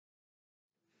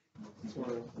So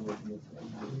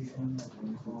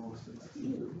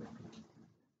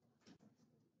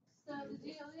the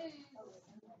deal is,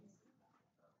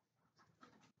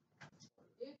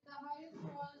 if the highest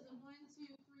roll is a 1, 2,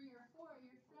 3, or 4,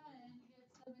 your friend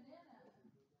gets a banana.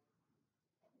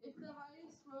 If the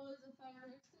highest roll is a 5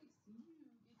 or 6, you get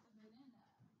the banana.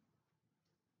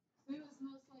 Who is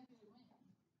most likely to win?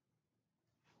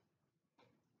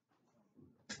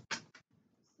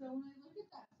 So when I look at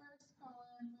that first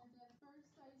column, when the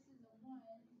first dice is a 1,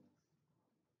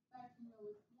 I can go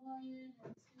with 1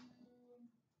 or 2, 3,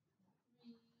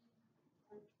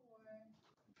 or 4,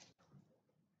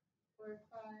 or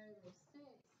 5 or 6.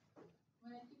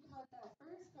 When I think about that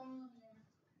first column, your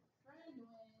friend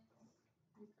wins,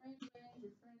 your friend wins,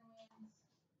 your friend wins,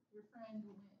 your friend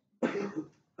wins.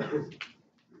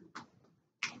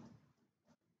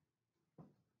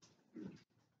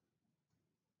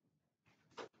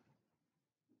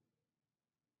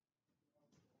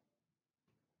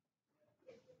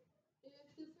 If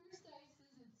the first dice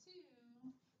is a 2,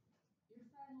 your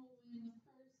friend will win the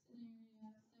first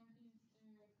scenario, second,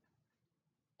 third.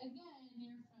 Again,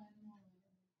 your friend will win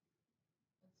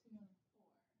a 2 and a 4.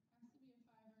 Has to be a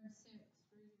 5 or a 6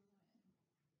 for you to win.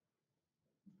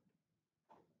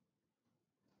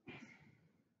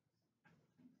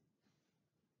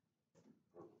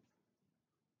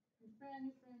 Your friend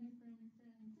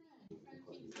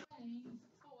keeps winning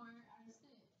 4 out of 6.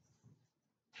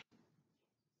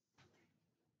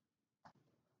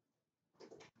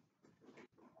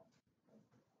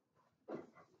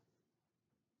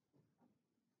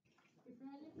 Your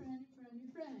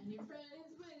friend is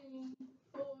winning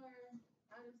 4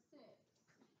 out of 6.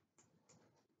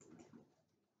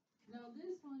 Now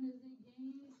this one is a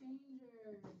game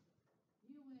changer.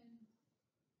 You win.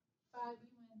 5, you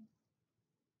win.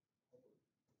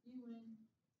 You win.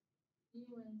 You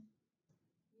win.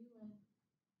 You win.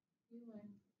 You win.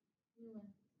 You win.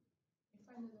 Your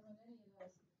friend doesn't win any of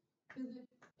those. Because if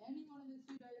any one of the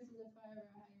 2 dice is a 5 or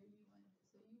higher, you win.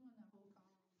 So you win that whole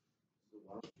column. So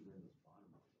why don't you win this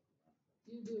bottom one?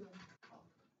 You do.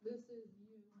 This is you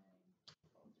winning.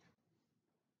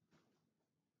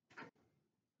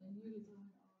 And you get to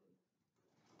win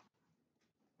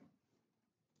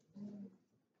all these. And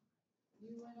you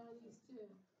win all these too.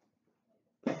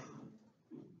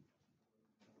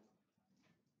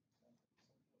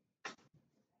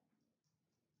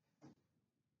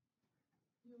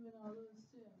 You win all those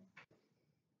too.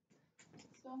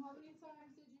 So how many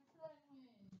times did your friend win?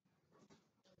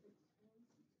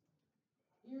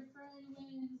 Your friend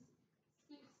wins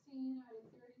 16 out of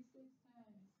 36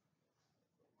 times.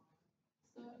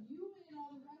 So you win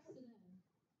all the rest of them.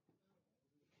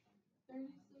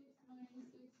 36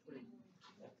 minus 16.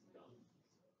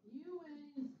 You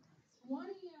win 20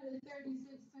 out of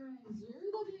 36 times.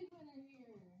 You're the big winner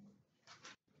here.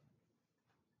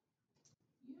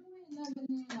 You win the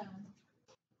banana.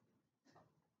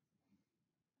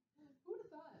 Who would have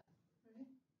thought,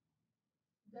 right?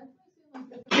 Definitely seemed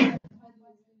like the friend had the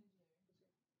advantage here.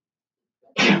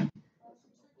 That's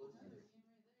a tricky number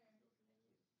game right there.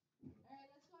 Alright,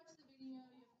 let's watch the video.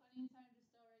 You have plenty of time to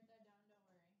still write that down.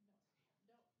 Don't worry.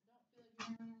 Don't feel like you're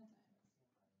running out of time.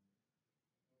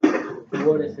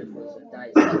 What if it was a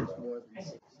dice that was more than 6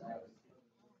 sided?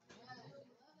 Yeah, I love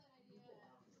that idea.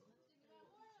 Let's think about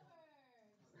more words.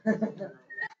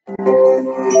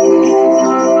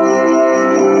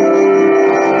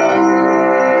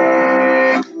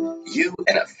 You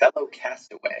and a fellow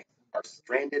castaway are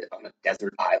stranded on a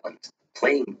desert island,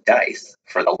 playing dice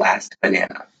for the last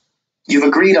banana. You've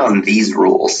agreed on these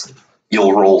rules.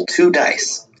 You'll roll 2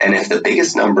 dice, and if the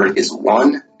biggest number is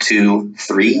 1, 2,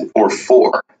 3, or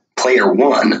 4, player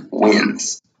 1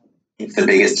 wins. If the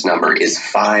biggest number is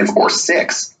 5 or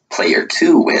 6, player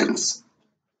 2 wins.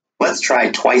 Let's try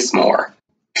twice more.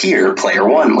 Here, player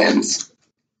 1 wins.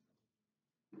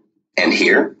 And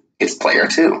here, it's player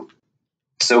 2.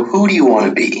 So who do you want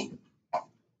to be?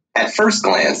 At first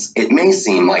glance, it may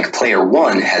seem like player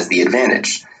 1 has the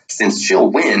advantage, since she'll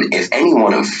win if any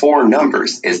one of 4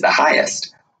 numbers is the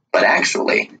highest. But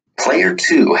actually, player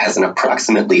 2 has an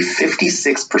approximately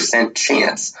 56%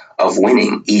 chance of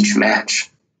winning each match.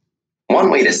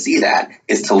 One way to see that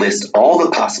is to list all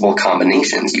the possible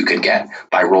combinations you could get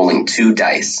by rolling 2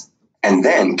 dice, and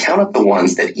then count up the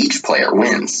ones that each player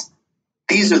wins.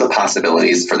 These are the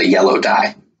possibilities for the yellow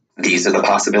die. These are the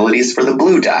possibilities for the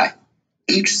blue die.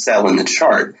 Each cell in the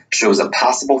chart shows a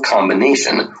possible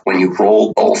combination when you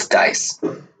roll both dice.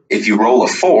 If you roll a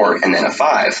 4 and then a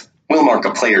 5, we'll mark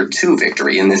a player 2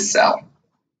 victory in this cell.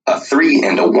 A 3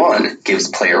 and a 1 gives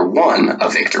player 1 a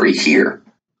victory here.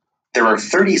 There are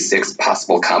 36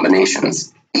 possible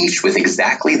combinations. each with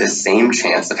exactly the same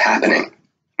chance of happening.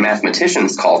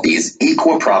 Mathematicians call these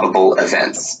equiprobable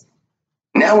events.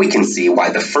 Now we can see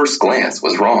why the first glance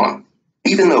was wrong.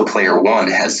 Even though player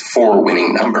 1 has 4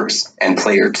 winning numbers and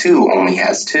player 2 only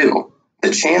has 2,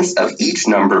 the chance of each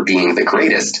number being the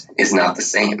greatest is not the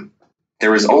same.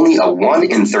 There is only a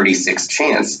 1 in 36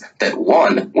 chance that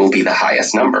 1 will be the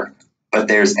highest number, but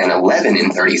there's an 11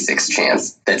 in 36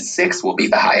 chance that 6 will be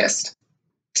the highest.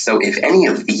 So if any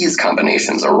of these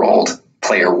combinations are rolled,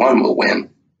 player 1 will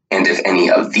win, and if any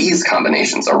of these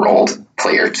combinations are rolled,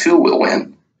 player 2 will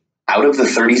win. Out of the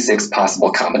 36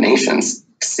 possible combinations,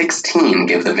 16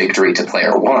 give the victory to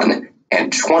player 1,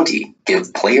 and 20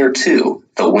 give player 2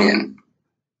 the win.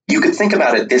 You could think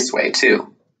about it this way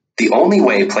too. The only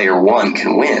way player 1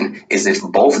 can win is if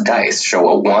both dice show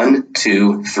a 1,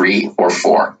 2, 3, or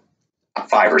 4. A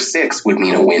 5 or 6 would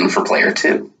mean a win for player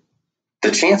 2.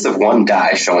 The chance of one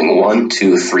die showing 1,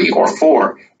 2, 3, or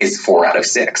 4 is 4 out of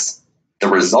 6. The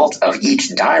result of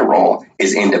each die roll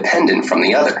is independent from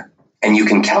the other, and you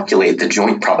can calculate the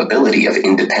joint probability of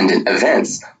independent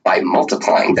events by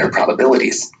multiplying their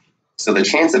probabilities. So the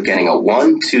chance of getting a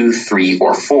 1, 2, 3,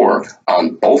 or 4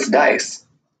 on both dice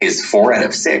is 4 out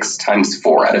of 6 times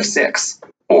 4 out of 6,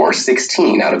 or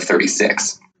 16 out of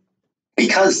 36.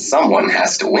 Because someone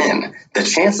has to win, the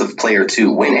chance of player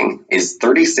 2 winning is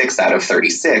 36 out of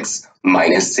 36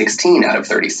 minus 16 out of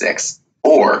 36,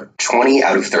 or 20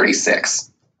 out of 36.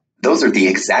 Those are the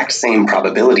exact same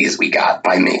probabilities we got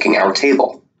by making our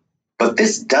table. But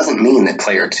this doesn't mean that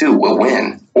player 2 will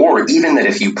win, or even that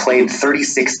if you played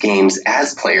 36 games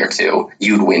as player 2,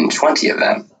 you'd win 20 of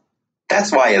them.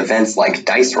 That's why events like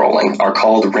dice rolling are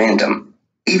called random.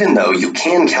 Even though you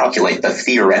can calculate the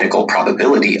theoretical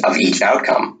probability of each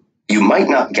outcome, you might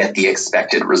not get the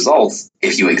expected results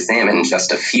if you examine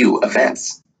just a few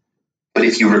events. But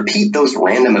if you repeat those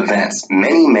random events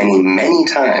many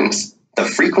times, the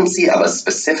frequency of a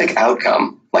specific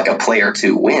outcome, like a player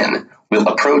 2 win, will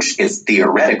approach its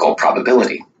theoretical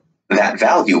probability. That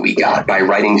value we got by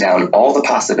writing down all the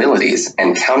possibilities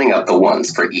and counting up the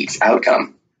ones for each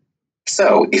outcome.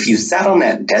 So, if you sat on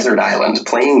that desert island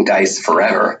playing dice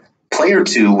forever, player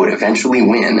 2 would eventually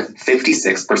win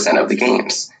 56% of the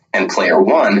games, and player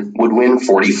 1 would win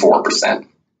 44%.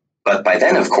 But by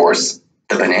then, of course,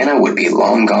 the banana would be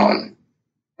long gone.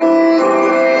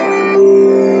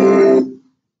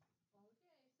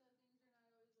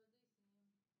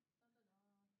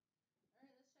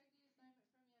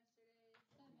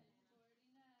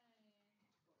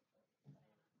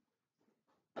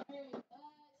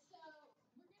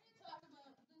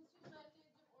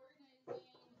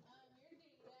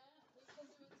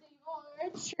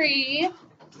 Tree,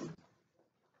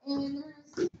 and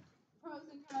there's pros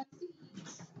and cons to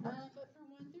each. But for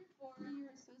 1 through 4,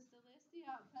 you're supposed to list the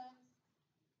outcomes,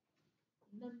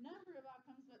 the number of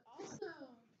outcomes, but also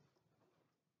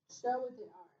show what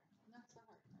they are. And that's the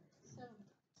hard part. So,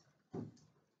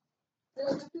 did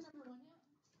I get to number 1 yet?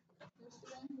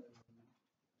 Yesterday?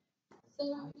 So,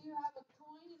 if you have a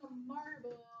coin and a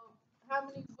marble, how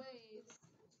many ways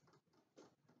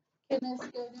can this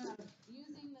go down?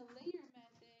 Using the layer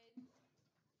method,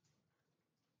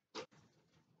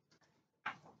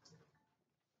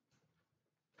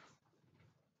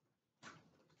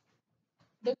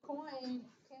 the coin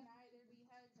can either be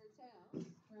heads or tails,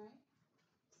 right?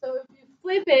 So if you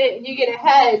flip it and you get a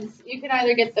heads, you can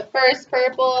either get the first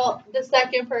purple, the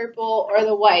second purple, or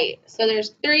the white. So there's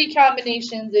 3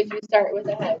 combinations if you start with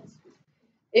a heads.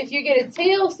 If you get a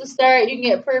tails to start, you can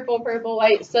get purple, purple,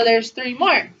 white. So there's 3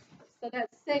 more. So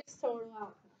that's 6 total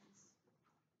outcomes.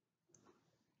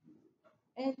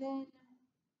 And then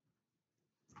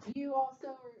you also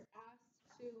are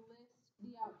asked to list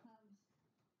the outcomes.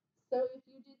 So if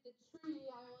you did the tree,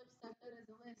 I will accept that as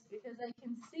a list because I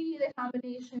can see the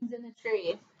combinations in the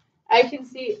tree. I can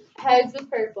see heads with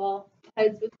purple,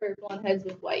 and heads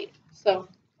with white. So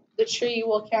the tree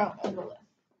will count as a list.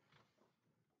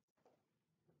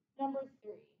 Number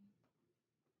 3.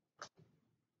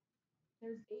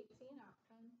 There's 18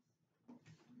 outcomes.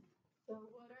 So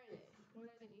what are they? What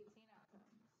are the 18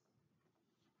 outcomes?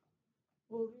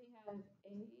 Well, we have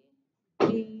A,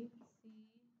 B, C,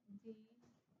 D,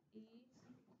 E,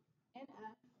 and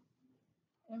F.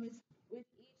 And with each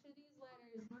of these letters,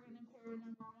 we're going to pair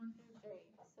number 1 through 3.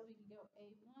 So we can go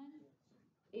A1,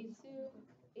 A2,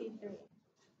 A3.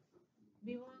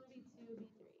 B1, B2,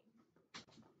 B3.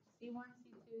 C1,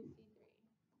 C2, C3.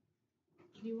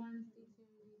 D1, C2,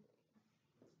 D3.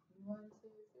 B1,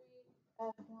 2, 3.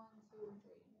 F1, 2,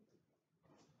 3.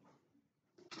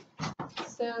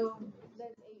 So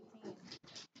that's 18.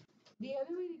 The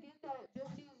other way to get that,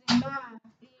 just using math,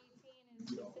 the 18 is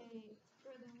to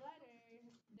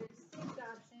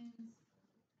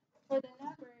For the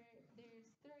number,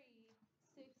 there's 3.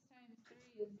 6 times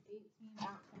 3 is 18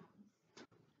 outcomes.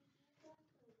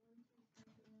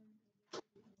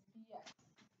 Yes.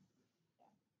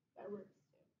 Yeah, that works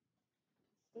too.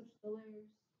 Switch the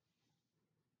layers.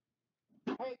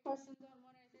 All right, questions on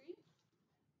 1 or 3?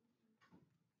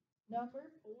 Number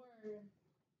 4.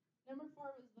 Number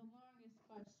 4 was the longest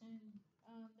question.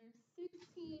 There's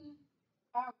 16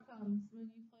 outcomes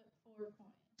when you flip 4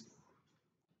 coins.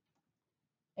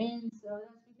 And so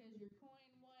that's because your coin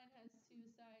 1 has 2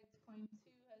 sides, coin 2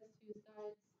 has 2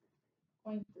 sides,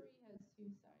 coin 3 has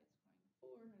 2 sides, coin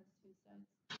 4 has 2 sides.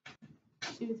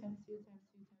 2 times 2 times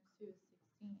 2 times 2 is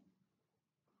 16.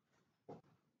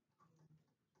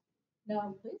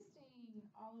 Now listing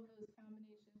all of those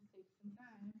combinations takes some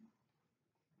time.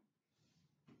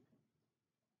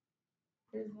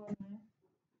 Here's one way.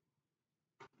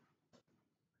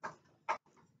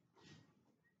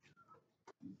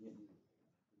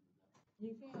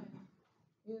 You can.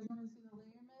 You guys want to see the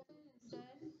layer method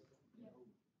instead? Yeah.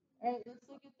 All right, let's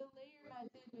look at the layer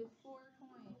method with 4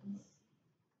 coins.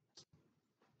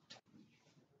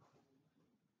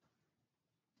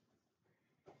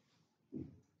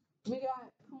 We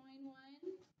got coin 1,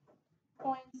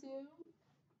 coin 2,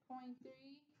 coin 3,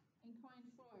 and coin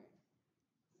 4.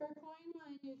 For coin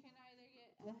 1, you can either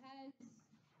get a heads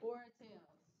or a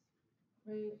tails.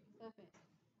 Right? Flip it.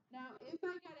 Now, if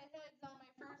I got a heads on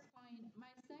my first coin, my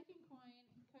second coin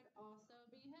could also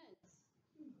be heads.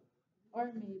 Or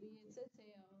maybe it's a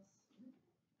tails.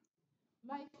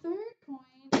 My third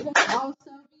coin could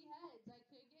also be heads. I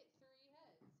could get 3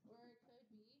 heads. Or it could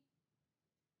be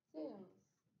tails.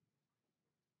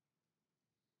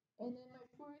 And then my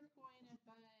fourth coin, if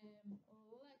I'm lucky, will be 4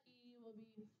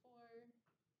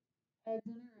 heads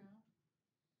in a row.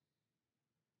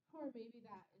 Or maybe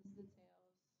that is the tails.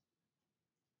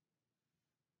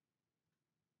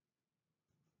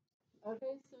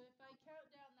 Okay, so if I count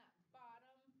down that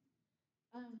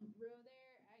bottom row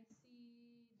there, I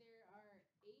see there are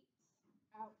 8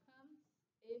 outcomes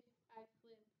if I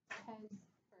flip heads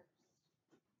first.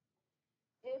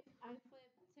 If I flip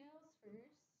tails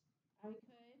first, I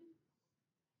could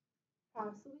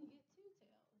possibly get 2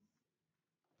 tails.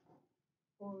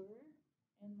 Or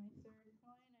in my third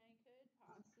coin, I could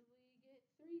possibly get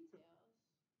 3 tails.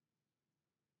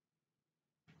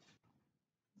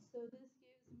 So this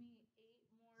gives me 8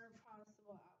 more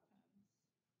possible outcomes.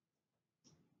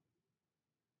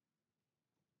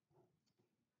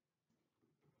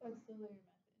 That's the layer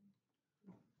method.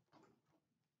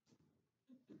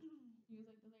 You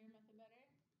guys like the layer method better?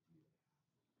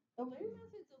 The layer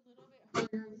method's a little bit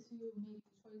harder to make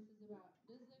choices about.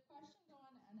 Does the question go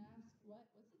on and ask what?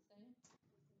 What's it say?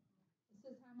 It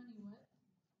says how many what?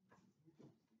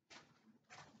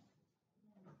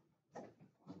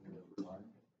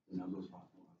 The number of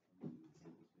possible outcomes in the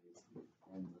sample space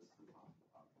and list the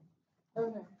possible outcomes.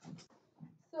 Okay.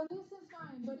 So this is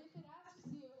fine, but if it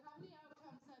asks you how many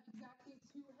outcomes have exactly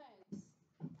 2 heads,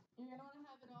 you're going to want to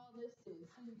have it all listed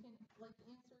so you can like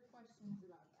answer questions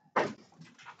about that.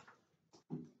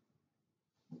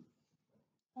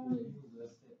 How many? Can you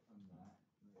list it from that?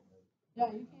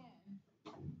 Yeah, you can.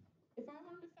 If I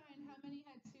wanted to find how many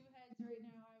had 2 heads right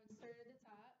now, I would start at the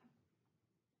top,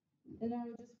 and I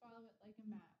would just follow it like a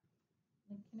map,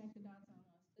 like connect the dots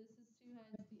almost. This is 2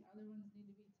 heads, the other ones need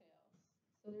to be tails.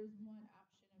 So there's one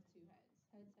option of 2 heads.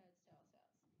 Heads, heads, tails,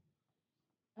 tails.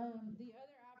 The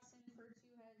other option for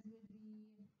 2 heads would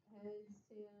be heads,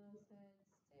 tails,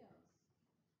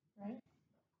 right?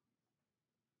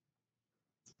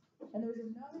 And there's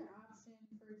another option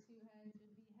for 2 heads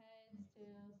would be heads,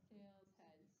 tails, tails,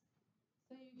 heads.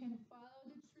 So you can follow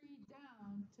the tree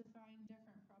down to find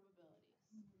different probabilities.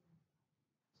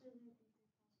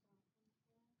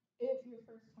 If your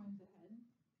first coin's a head,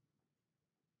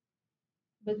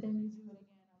 but then you do it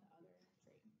again on the other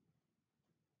tree.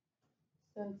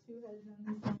 So 2 heads on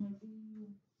this one would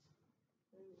be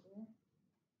right there.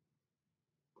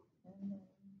 And then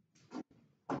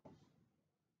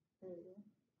right there.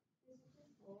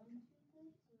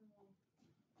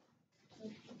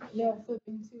 Yeah,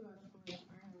 flipping 2 out of 4.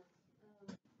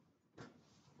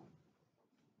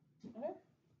 Okay.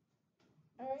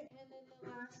 All right, and then the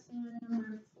last one,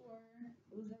 number 4.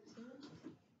 Was that 2?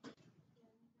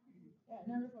 Yeah,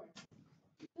 number 4.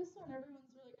 This one, everyone's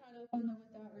really caught up on the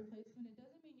without replacement. It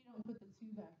doesn't mean you don't put the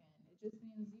 2 back in. It just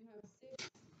means you have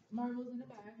 6 marbles in a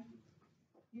bag.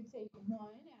 You take 1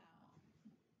 out.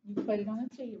 You put it on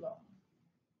the table.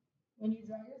 When you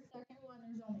draw your second one,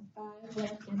 there's only 5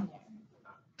 left in there.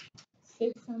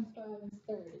 6 times 5 is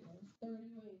 30. There's 30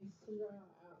 ways to draw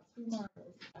out 2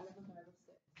 marbles out of a bag of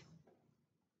 6.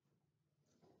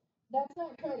 That's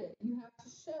not credit. You have to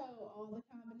show all the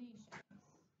combinations.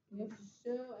 You have to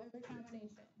show every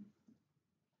combination.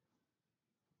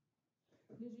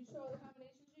 Did you show all the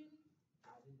combinations, Judy?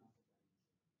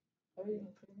 Oh, you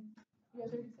didn't. You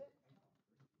got 36?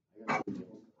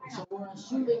 So we're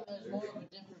assuming there's more of a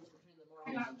difference between the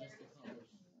marbles than just the colors.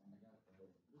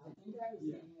 I think I was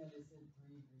thinking that it said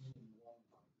 3 green and 1 white.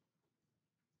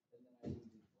 And then I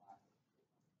didn't do black.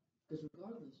 Because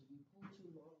regardless, if you pull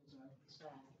 2 marbles out of the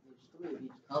stack, there's 3 of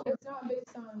each color. It's not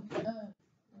based on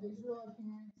visual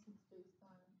appearance. It's based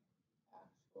on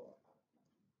actual outcome.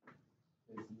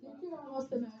 You can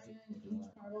almost imagine each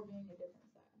marble being a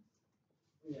different size.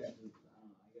 Yeah, I don't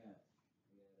know. I got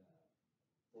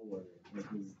 4.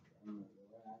 Because I don't know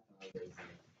what I thought was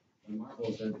the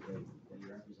marbles are they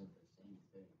represent the same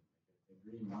thing. Like the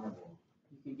green marble.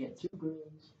 You could get 2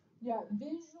 greens. Yeah,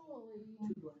 visually,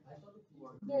 2 blacks. I thought the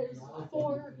there's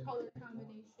 4 color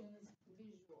combinations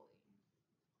visually.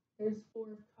 There's 4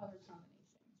 color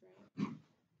combinations, right?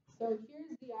 So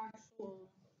here's the actual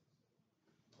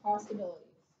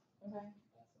possibilities, okay?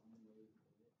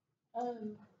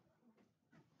 No,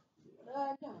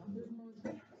 there's more,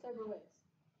 several ways.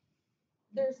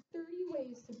 There's 30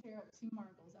 ways to pair up 2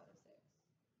 marbles out of 6.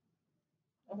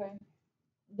 Okay?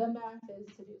 The math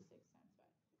is to do 6 times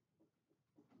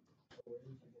 5. Where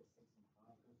did you get 6 and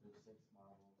 5? Because there's 6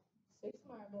 marbles. 6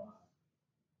 marbles.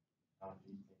 How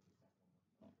do you take the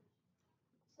second one?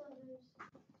 So there's.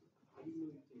 How do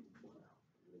you know you take 1 out?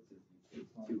 It says you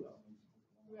take 2 out.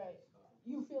 Right.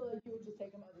 You feel like you would just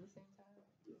take them out at the same time?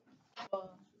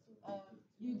 Well,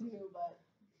 you do, but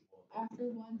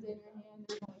after one's in your hand,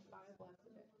 there's only 5 left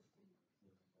of it.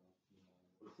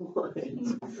 What?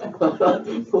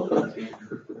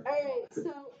 Alright,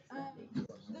 so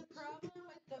the problem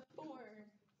with the 4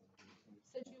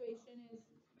 situation is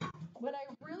when I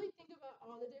really think about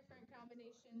all the different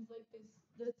combinations, like this,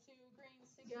 the 2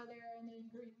 greens together, and then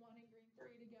green 1 and green 3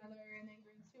 together, and then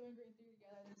green 2 and green 3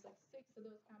 together, there's like 6 of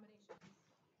those combinations.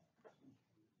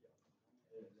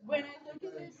 When I look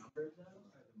at this,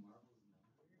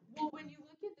 well, when you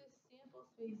look at this sample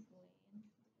space lane,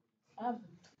 out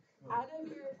of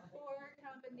your 4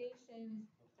 combinations,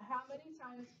 how many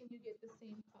times can you get the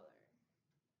same color?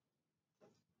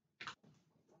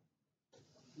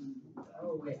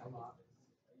 Oh, wait, are you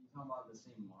talking about the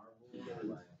same marble?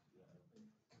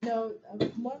 No,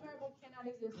 one marble cannot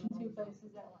exist in 2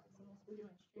 places at once unless we're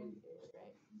doing string theory,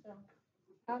 right? So,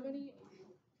 how many 2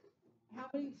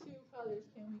 colors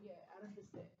can we get out of the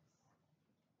 6?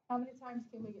 How many times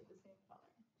can we get the same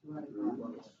color?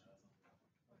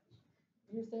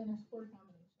 You're saying there's 4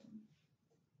 combinations.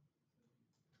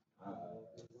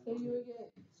 So you would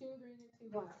get 2 green and 2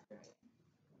 black, right?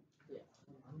 Yeah.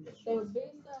 So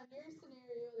based on your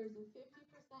scenario, there's a 50%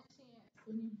 chance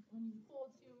when you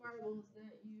pull 2 marbles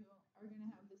that you are going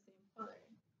to have the same color.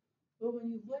 But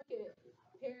when you look at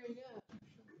pairing up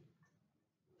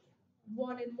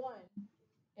 1 and 1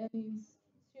 and these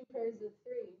 2 pairs of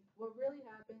 3, what really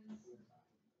happens is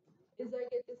I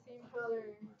get the same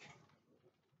color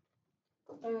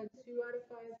 2 out of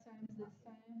 5 times this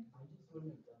time.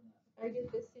 I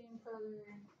get the same color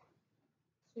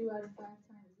 2 out of 5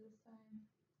 times this time.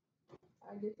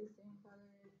 I get the same color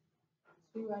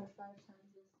 2 out of 5 times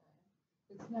this time.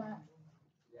 It's not.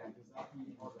 Yeah, because after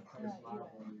you pull the first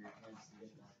marble, your chance to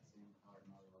get that same color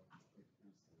marble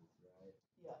decreases, right?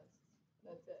 Yes,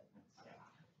 that's it.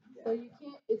 Yeah. So you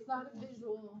can't. It's not a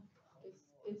visual.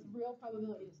 It's real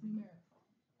probability. It's numerical.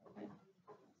 Okay.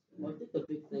 Well, I think the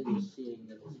big thing is seeing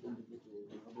that it's individual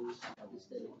marbles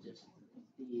instead of just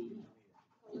the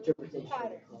interpretation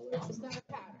Pattern. of the color. It's not a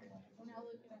pattern. We're not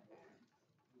looking at pattern.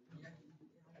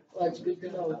 Well, it's good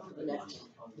to know for the next.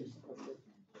 Okay.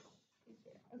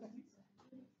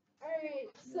 All right.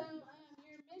 So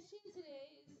your mission today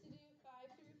is to do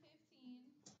 5 through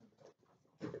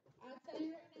 15. I'll tell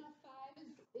you right now, 5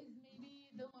 is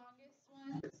maybe the longest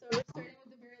one. So we're starting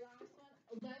with the very longest one.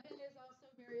 11 is also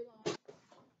very long.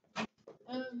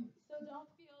 So don't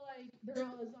feel like they're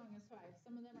all as long as 5.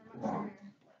 Some of them are much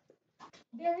shorter.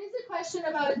 There is a question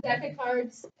about a deck of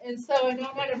cards, and so I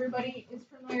know not everybody is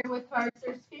familiar with cards.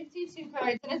 There's 52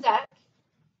 cards in a deck,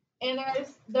 and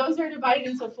those are divided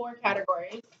into 4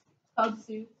 categories called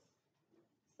suits.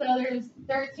 So there's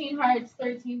 13 hearts,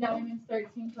 13 diamonds,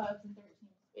 13 clubs, and 13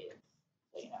 spades.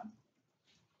 So you know.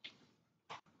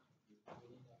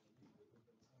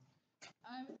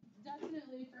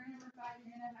 Definitely for number 5,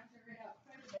 you're gonna have to write out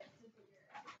quite a bit to figure it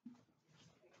out.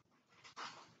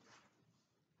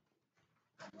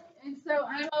 And so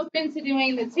I'm open to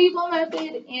doing the table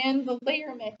method and the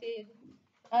layer method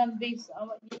based on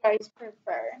what you guys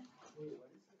prefer.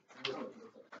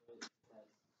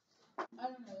 I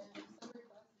don't know. Yeah, every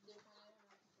class is different.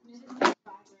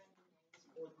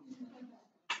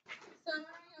 So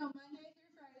Monday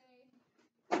through Friday,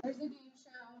 there's a game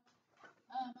show.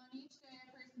 On each day, a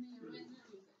person either wins or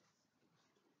loses.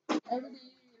 Every day,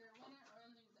 you either win it or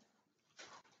lose it.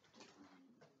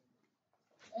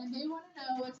 And they want to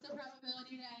know what's the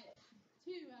probability that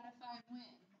 2 out of 5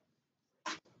 win.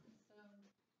 So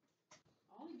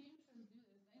all the game shows do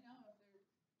this. They know if they're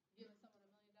giving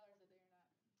someone $1 million a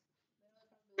day or not.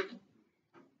 They know the probability.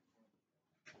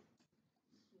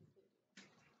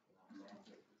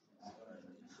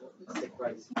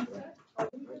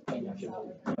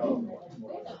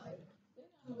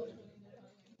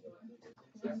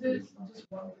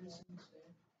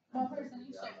 One person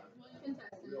each day. Well, you can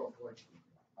test it.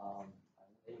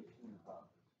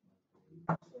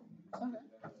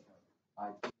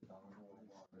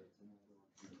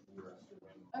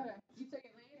 Okay. You took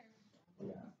it later? Okay.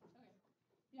 Yeah,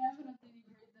 I haven't updated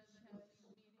grade doesn't have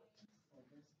any meetings.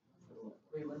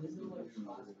 Wait, when is it like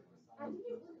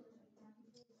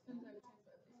Since I was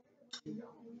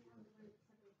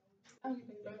I'm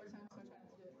gonna take overtime, so I'm trying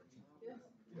to do it. Yes.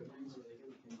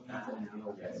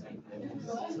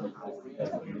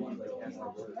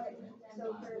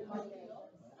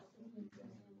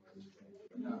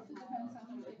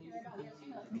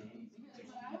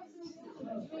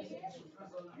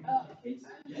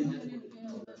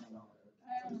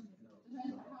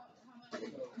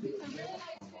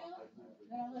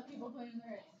 Then I'll let people play in the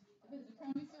rain. If it's a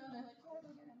crummy field, they're like, yeah,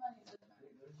 we're getting money, so it doesn't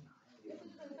matter. If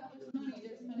it's like how much money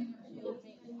they're spending on field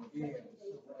maintenance.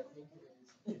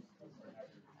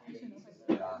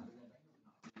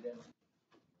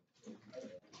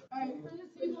 Alright, for the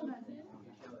table method.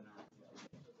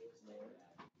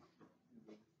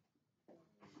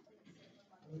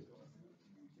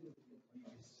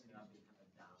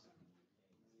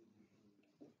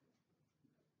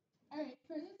 Alright,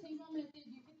 for the table method,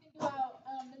 you can think about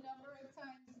the number of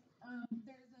times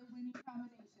there's a winning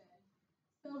combination.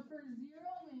 So for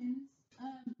 0 wins,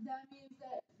 that means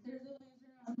that there's a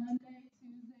loser on Monday,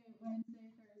 Tuesday,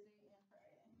 Wednesday, Thursday, and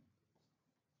Friday.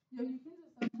 Yo, you can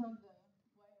just unplug the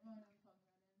white one and plug that in.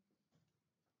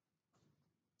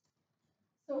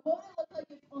 So what would it look like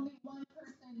if only one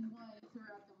person won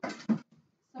throughout the week?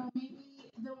 So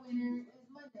maybe the winner is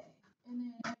Monday, and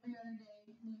then every other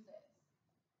day loses.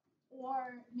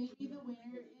 Or maybe the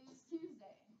winner is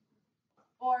Tuesday.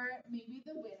 Or maybe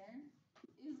the winner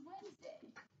is Wednesday.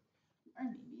 Or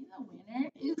maybe the winner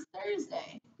is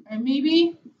Thursday. Or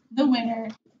maybe the winner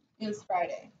is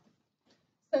Friday.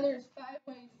 So there's 5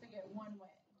 ways to get 1 win.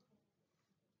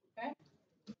 Okay?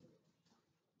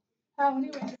 How many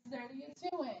ways is there to get 2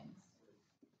 wins?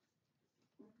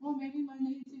 Well, maybe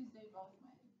Monday and Tuesday both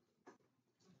win.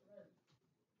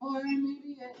 Or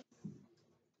maybe it's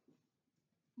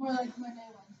more like Monday,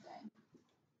 Wednesday.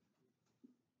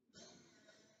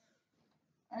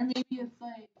 Or maybe it's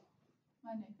like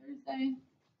Monday, Thursday.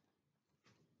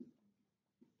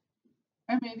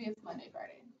 Or maybe it's Monday,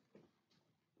 Friday.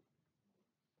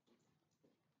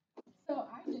 So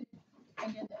I did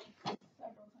that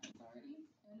several times already,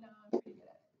 and now I'm pretty good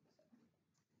at it. So,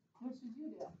 what should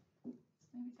you do?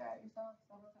 Maybe try it yourself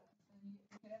several times, and you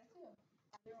get good at it too.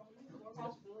 Are there only 4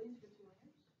 possibilities for 2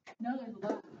 winners? No, there's a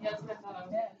lot. Yeah, that's what I thought.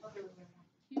 Yeah.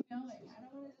 Keep going. I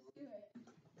don't want to just do it.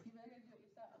 You better do it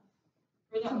yourself.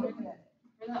 For the other method,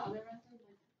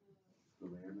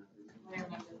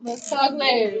 let's talk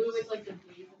layers.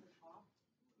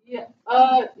 Yeah.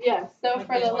 Yeah. So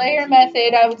for the layer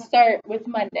method, I would start with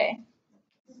Monday.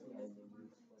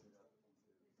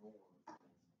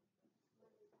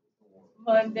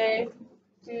 Monday,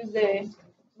 Tuesday,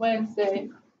 Wednesday,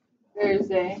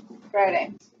 Thursday,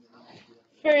 Friday.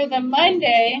 For the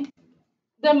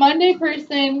Monday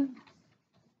person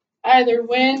either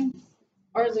wins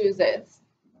or loses.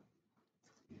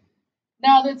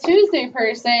 Now the Tuesday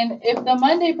person, if the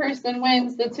Monday person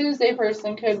wins, the Tuesday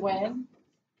person could win,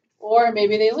 or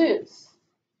maybe they lose.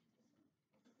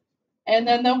 And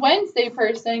then the Wednesday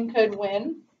person could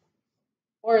win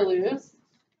or lose,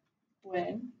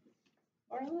 win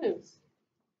or lose.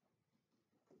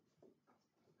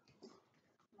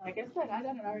 Like I said, I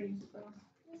done it already, so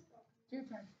it's your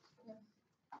turn. Yeah.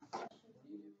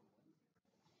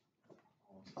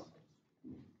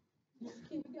 Just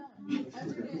keep it going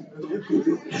every day.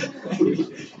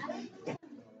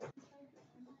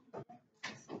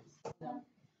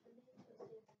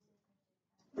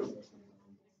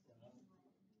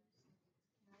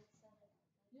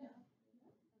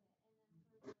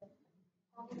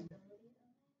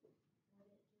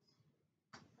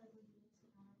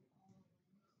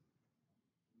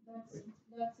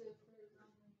 That's it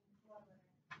for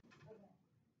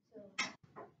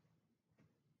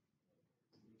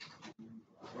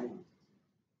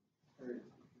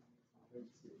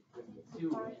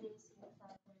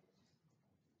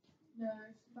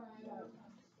There's 5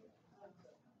 outcomes.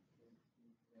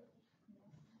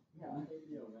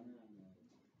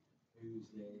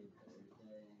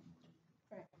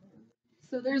 Right.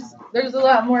 So there's a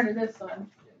lot more to this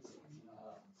one.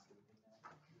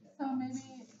 So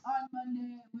maybe on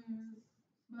Monday I lose,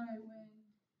 but I win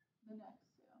the next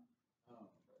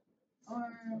 2. Or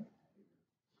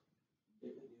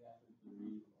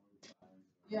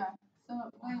yeah. So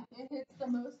when it hits the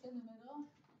most in the middle,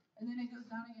 and then it goes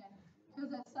down again.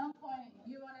 Because at some point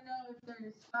you want to know if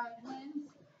there's 5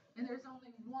 wins, and there's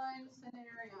only one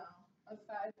scenario of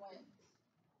 5 wins.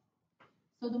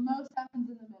 So the most happens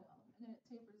in the middle, and then it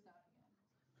tapers down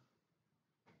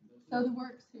again. So the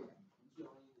work's here.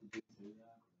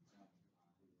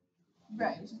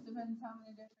 Right. It just depends how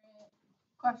many different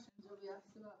questions you'll be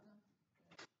asked about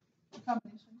the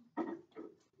combination.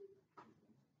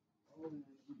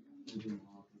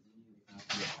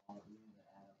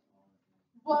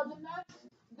 Well, the math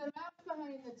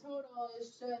behind the total is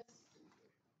just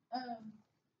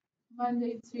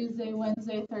Monday, Tuesday,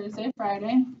 Wednesday, Thursday,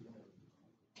 Friday.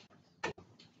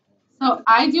 So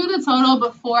I do the total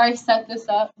before I set this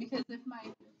up because if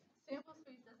my sample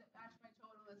space doesn't match my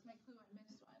total, it's my clue I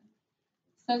missed one.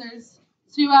 So there's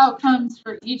 2 outcomes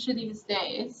for each of these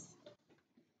days.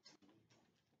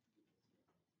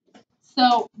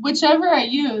 So whichever I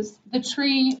use, the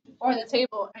tree or the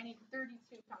table, I need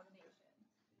 32 combinations.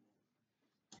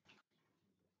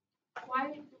 Why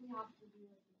do we have to do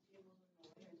the table and the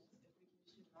winners if we can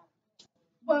choose that?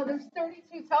 Well, there's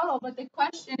 32 total, but the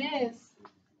question is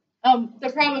the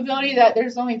probability that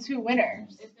there's only 2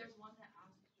 winners. If there's one that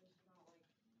asks just about like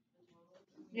the total,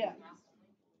 yeah,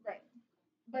 right.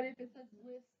 But if it says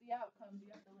list the outcomes,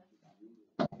 you have to list them.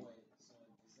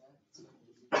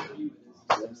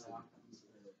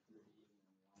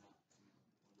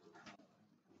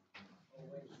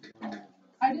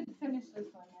 I didn't finish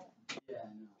this one yet.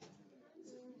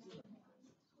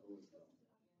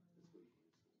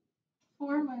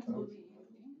 4 months will be easy.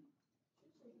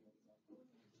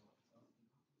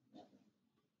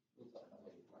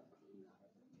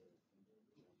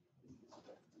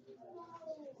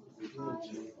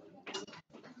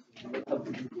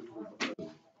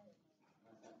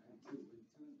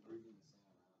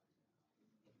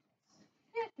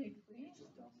 Technically.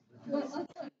 But let's look.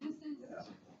 This is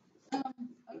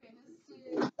okay, this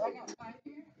is I got 5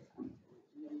 here.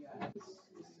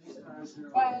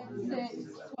 5, 6,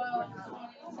 12,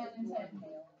 20, 10, and 10.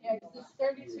 Yeah, because it's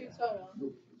 32 total.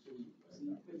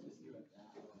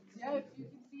 Yeah, if you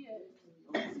can see it,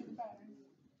 you can see the pattern.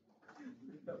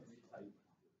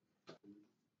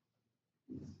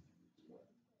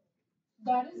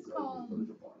 That is called a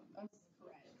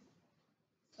spread.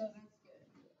 So that's good.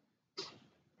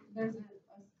 There's a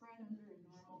spread under a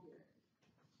normal curve.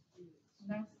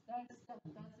 And that's how you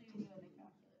do it in the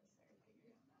calculus.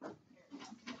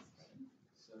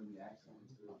 So the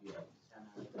excellence would be like 10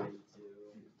 out of 32,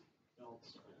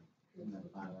 and then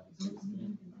 5 out of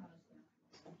 16.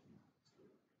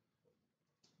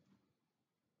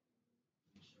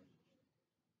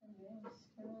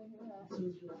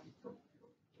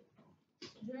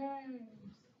 James.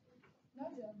 No,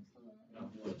 James.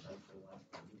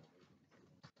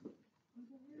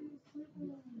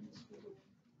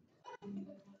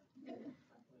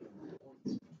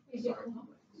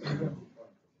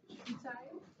 You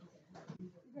tired?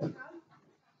 You got a job?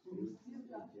 You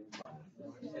have a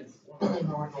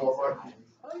job?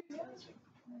 Oh, you do?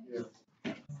 Yeah.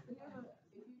 If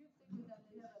you get sick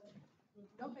with that,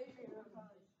 they'll pay for your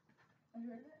college. Have you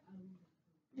heard of it?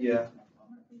 Yeah.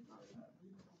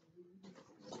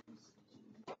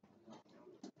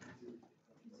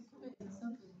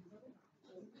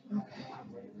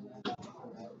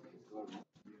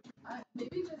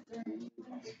 Maybe just during,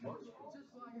 just while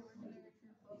you're working there, if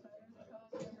you're full time,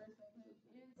 college reimbursement.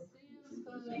 Sam's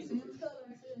collections.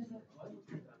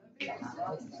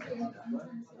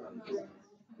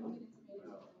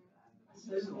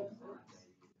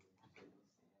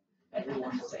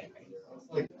 Everyone's saying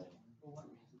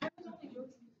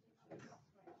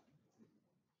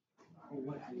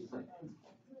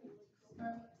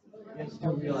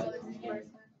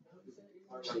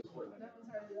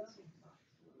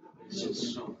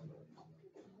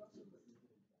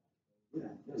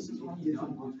You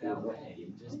don't move that way, you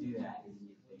just do that and you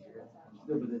figure it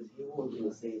out. no, but the table will be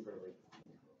the same for like.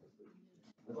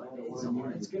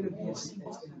 It's gonna be a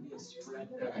spread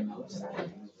for most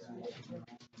things.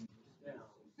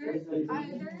 There is a weird,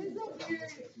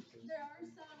 there are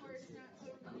some where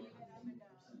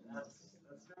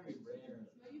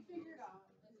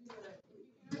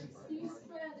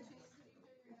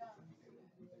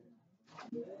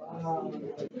Well,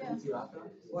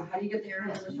 how do you get the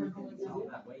area of the circle itself?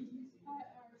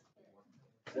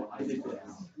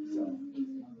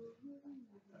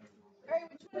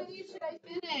 Alright, which one of these should I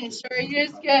finish? Or are you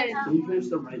guys good? Can you finish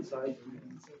the right side?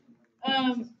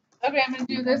 Okay, I'm gonna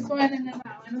do this one and then that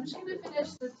one. I'm just gonna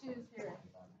finish the twos here.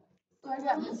 So I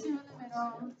got the two in the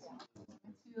middle, two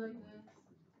like this.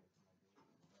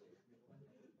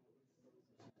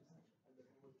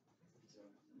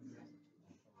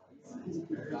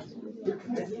 That's two.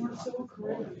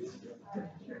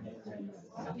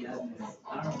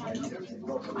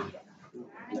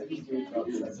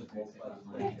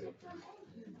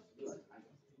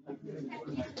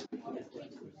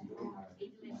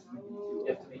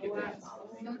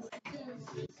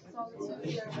 It's all the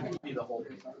twos there. Be the whole.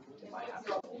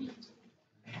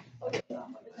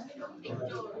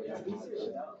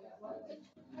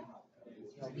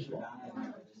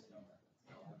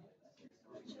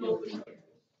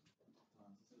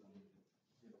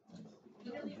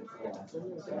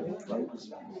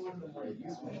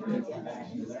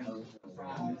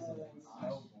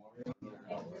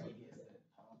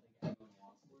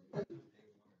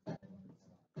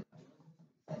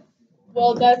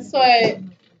 Well, that's why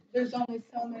there's only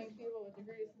so many people with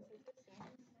degrees in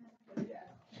statistics.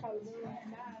 Probably more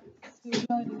than that. Who's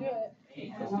willing to do it?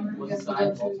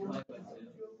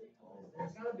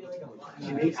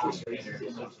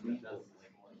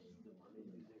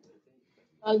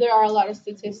 There are a lot of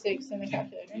statistics in the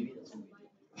calculator.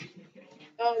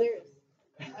 Oh, there is.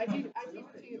 I keep it to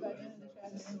you by the end of the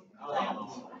chapter.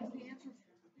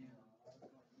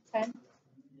 10.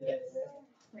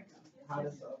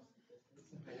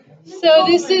 So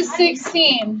this is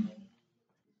 16.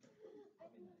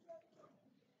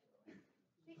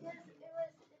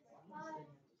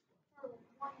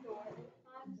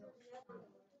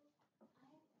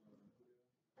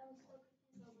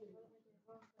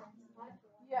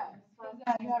 Yeah, because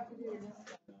now you have to do this.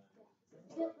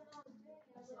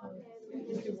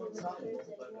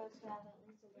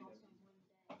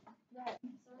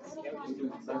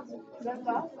 That's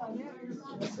awesome.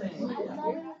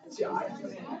 Yeah.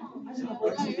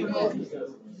 You're good.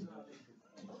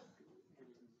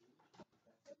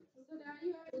 So now you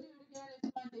have to do it again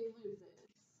if Monday loses.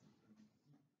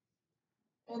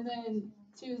 And then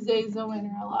Tuesday's the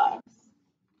winner or loss.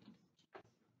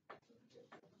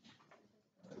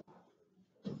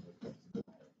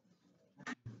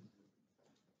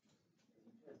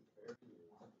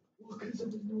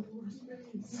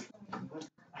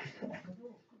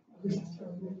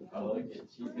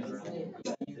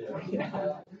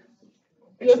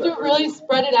 You have to really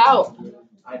spread it out.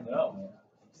 I know.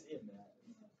 I'm seeing that.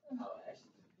 Oh,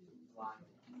 actually,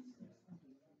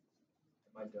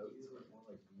 my goats were more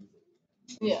like music.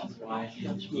 Yeah.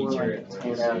 That's more like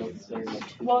 10 out of 30.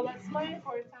 Well, that's my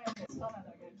fourth time. It's still not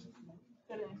that good.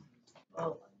 Today.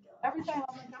 Oh. Every time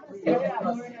I'm like, I'm gonna start it out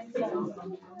more next time.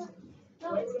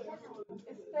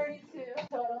 It's 32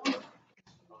 total.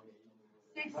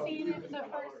 16 if the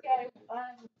first guy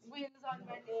wins on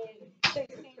Monday.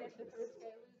 16 if the first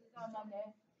guy loses on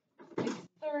Monday. It's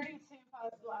 32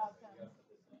 possible outcomes.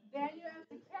 Then you have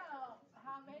to count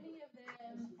how many of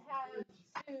them have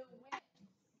 2 wins.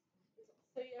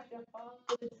 So you have to follow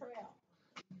the trail.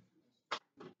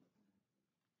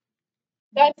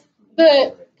 That's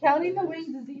the counting the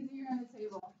wins is easier on the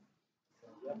table.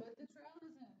 But the trail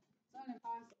isn't. It's not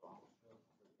impossible.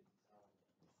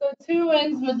 So 2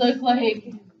 wins would look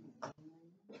like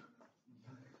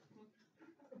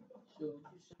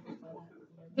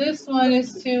this one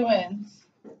is 2 wins.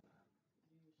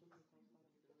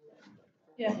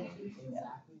 Yeah.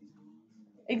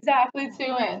 Exactly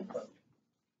 2 wins.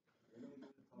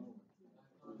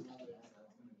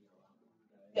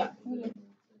 Yeah.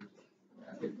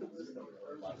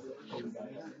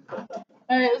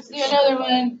 All right, let's do another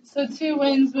one. So 2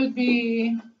 wins would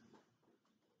be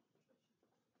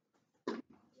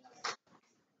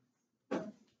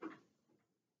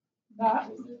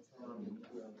that.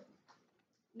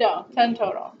 No, 10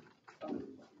 total.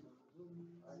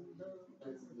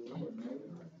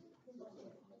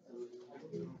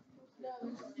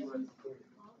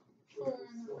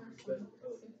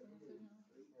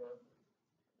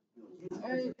 All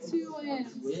right, 2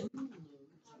 wins.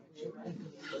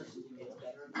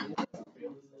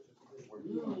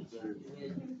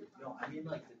 No, I mean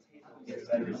like the table gets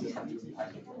better.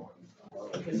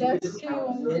 That's 2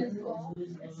 wins.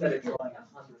 Instead of drawing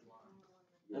 100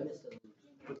 lines.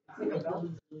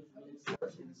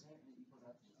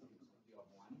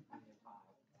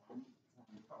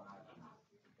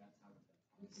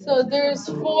 So there's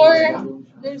 4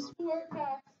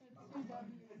 packs with 2 W's.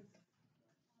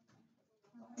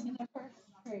 in the first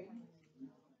trade.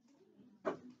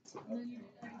 And then you do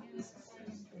that again in the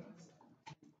second trade.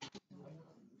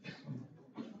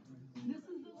 This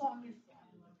is the longest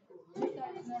one. This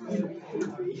side's never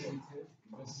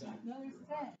another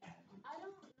set.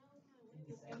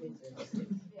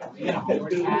 Yeah,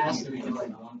 it has to be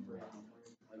like one for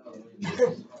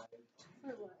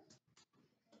For what?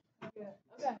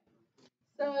 Okay.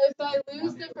 So if I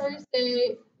lose the first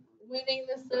day, winning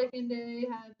the second day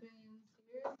happens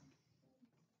here.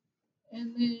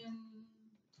 And then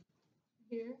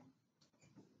here.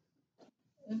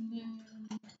 And then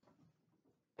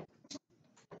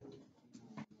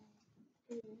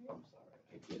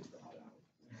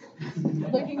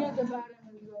looking at the bottom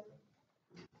of the book.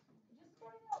 Just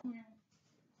put it out here.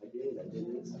 I did. I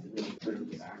did turn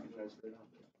it back and I straight on.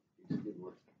 It did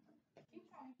work. Keep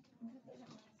trying.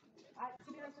 To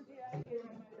be honest with you, I did it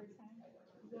my first time.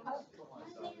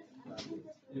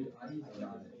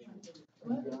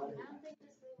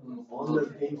 On the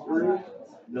paper,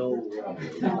 no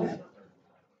way.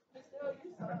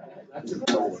 That's a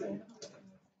no way.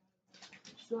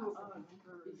 So,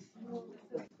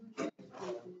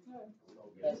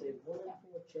 there's a 1 in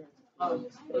 4 chance of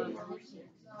being spayed.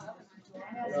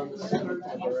 And on the second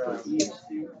time around, you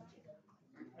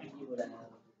would have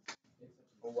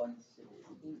a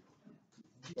 1/16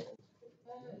 chance. Each suit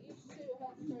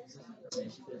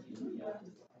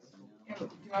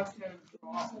has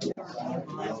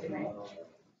 13.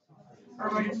 Or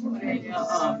we're just putting the suit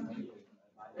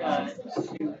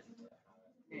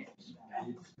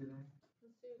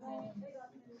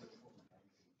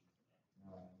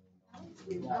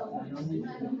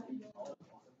names.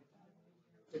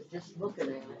 But just looking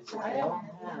at it, they all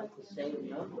have the same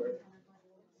number.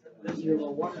 You have a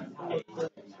 1 in 4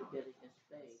 chance of getting a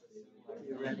spade,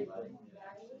 theoretically.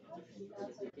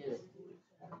 If you get it.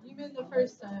 You mean the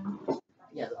first time?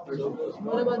 Yeah, the first one was.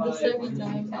 What about the second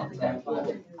time? Well,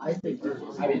 I think you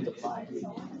just multiply it. You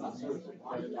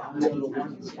have a 1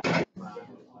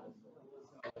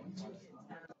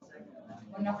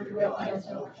 What number do we have?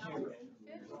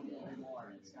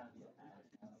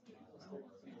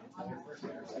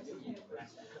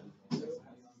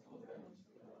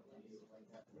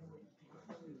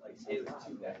 Like say there's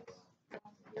 2 decks.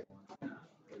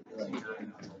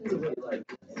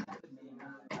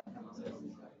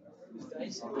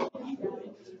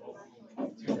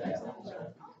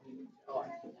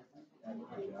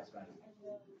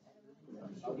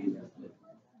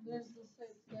 There's the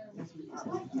six there.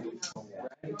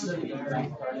 It's a very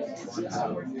hard Put your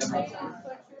phone away.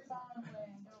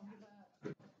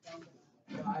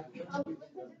 Don't do that.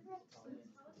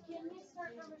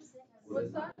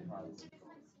 What's that?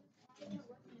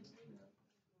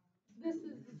 This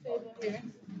is the table here.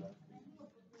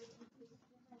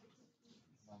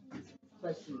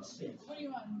 Question 6. What do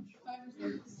you want? 5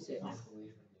 or 6? 6.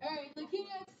 Alright, looking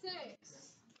at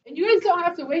 6. And you guys don't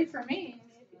have to wait for me.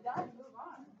 If you don't, move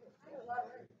on.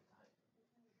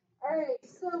 Alright,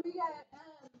 so we got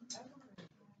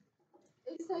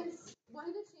it says what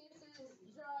are the chances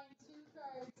drawing 2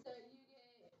 cards that you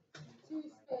get 2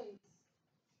 spades?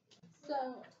 So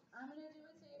I'm gonna do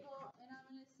a table and I'm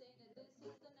gonna say that this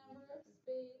is the number of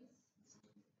spades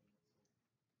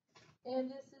and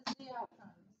this is the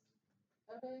outcomes.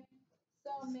 Okay?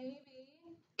 So maybe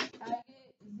I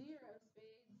get 0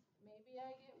 spades, maybe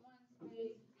I get 1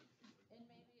 spade, and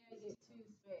maybe I get 2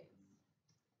 spades.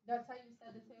 That's how you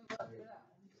set the table up for that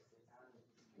one.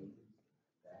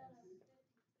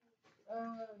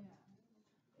 Oh yeah.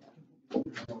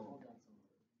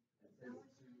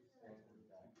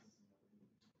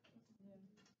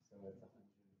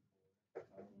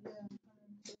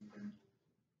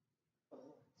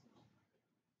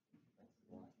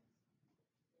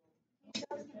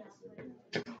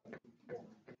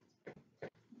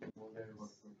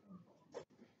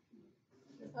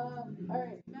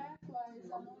 Alright, math-wise,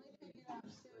 I'm only picking up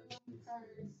 2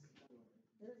 cards.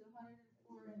 There's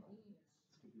 104 in each.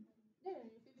 No,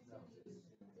 you're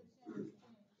 52 each.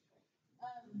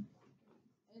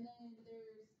 And then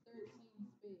there's 13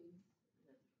 spades.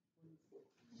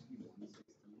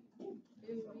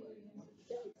 It would be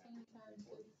 13 times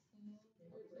 16,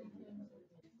 13 times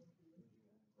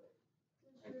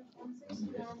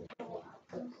 169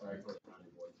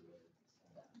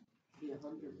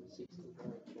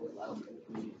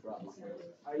 drops.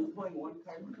 Are you playing 1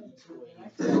 card for each way?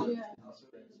 Yeah.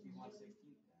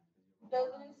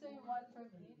 Doesn't it say 1 from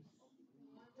each?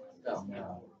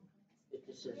 No. It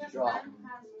just says draw.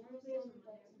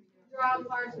 Draw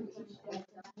cards from each deck.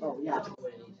 Oh, yeah.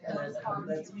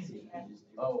 That's easy.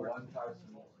 Oh, 1 card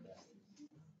from each deck.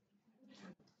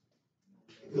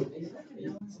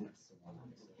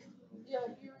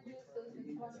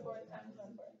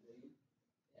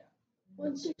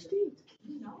 116.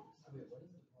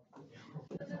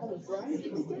 Oh, Brian.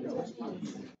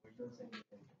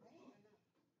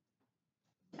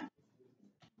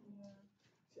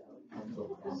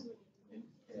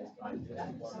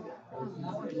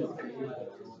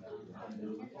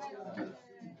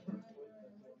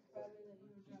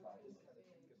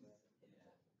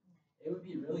 It would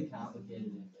be really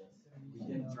complicated if we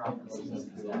didn't drop the systems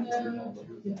together.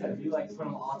 If you like put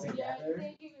them all Yeah, I together,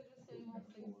 think you could just say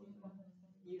 116.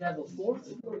 You'd have a fourth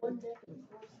for one deck and a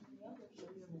fourth for the other.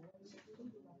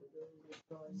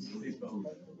 So you have 116.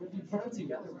 if you put them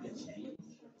together, would it change?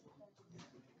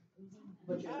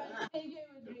 But you're I not. think it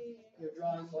would be. You're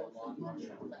drawing one long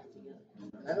shot back together.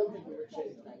 I don't think it would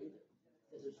change that either.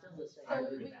 Because they're still the same. So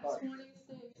it would be card.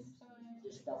 26 times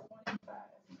Just double. 25.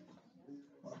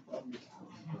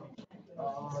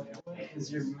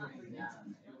 Because you're moving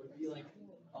down. It would be like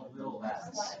a little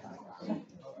less.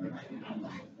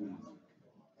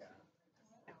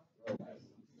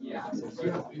 Yeah, so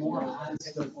you have more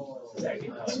odds to pull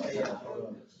second spade out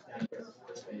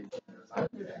of spade.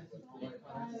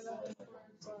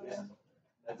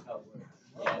 That's how it works.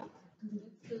 Yeah.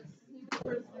 It's a 6%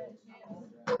 chance,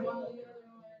 while the other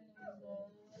one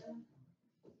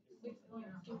is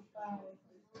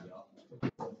 6.25.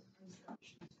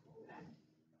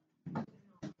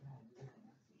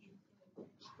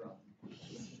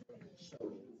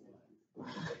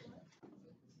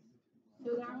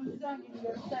 So that one's done. You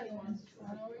go to settings.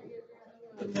 Run over here.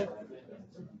 Grab the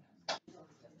wood.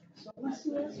 So what's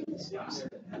the answer to this?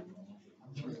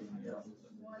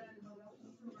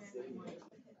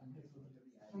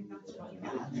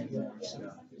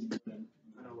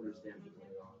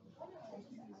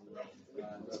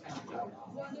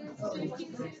 So there's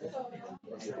 52 total,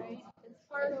 right? It's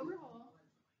card overhaul.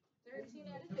 13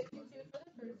 out of 52 for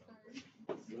the first card.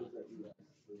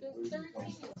 Because 13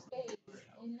 is spades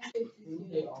in the 52.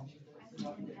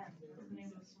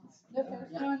 The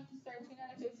first one is 13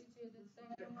 out of 52. The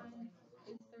second one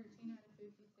is 13 out of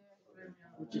 52.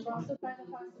 We've also find the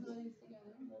possibilities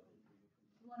together.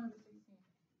 1 over 16.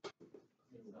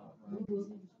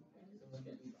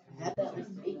 I had that like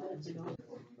 8 minutes ago.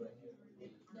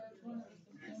 That's 1 over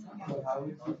 16. How would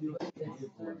you feel like paying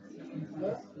for it?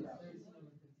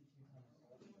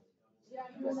 Yeah,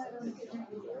 you and I don't get ready.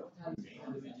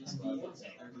 Would it just be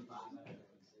 35?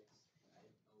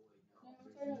 No,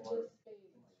 we're talking about just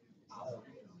spades.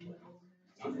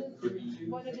 This is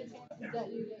what are the chances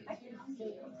that you get 2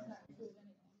 spades, not 2 of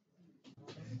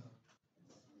anything.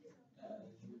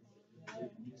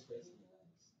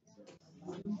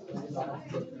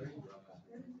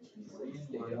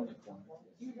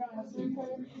 You draw 3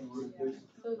 cards.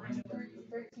 So 13 out of 52,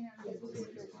 13 out of 52,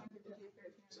 13 out of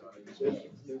 52.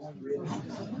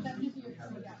 Sometimes if you exceed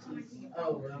that,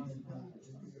 Oh,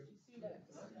 2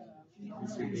 decks.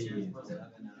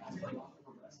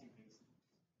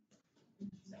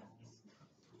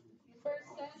 For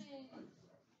 7,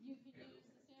 you can use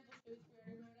the sample space we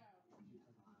already wrote out.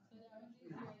 So that one's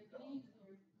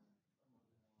easier,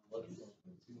 getting easier.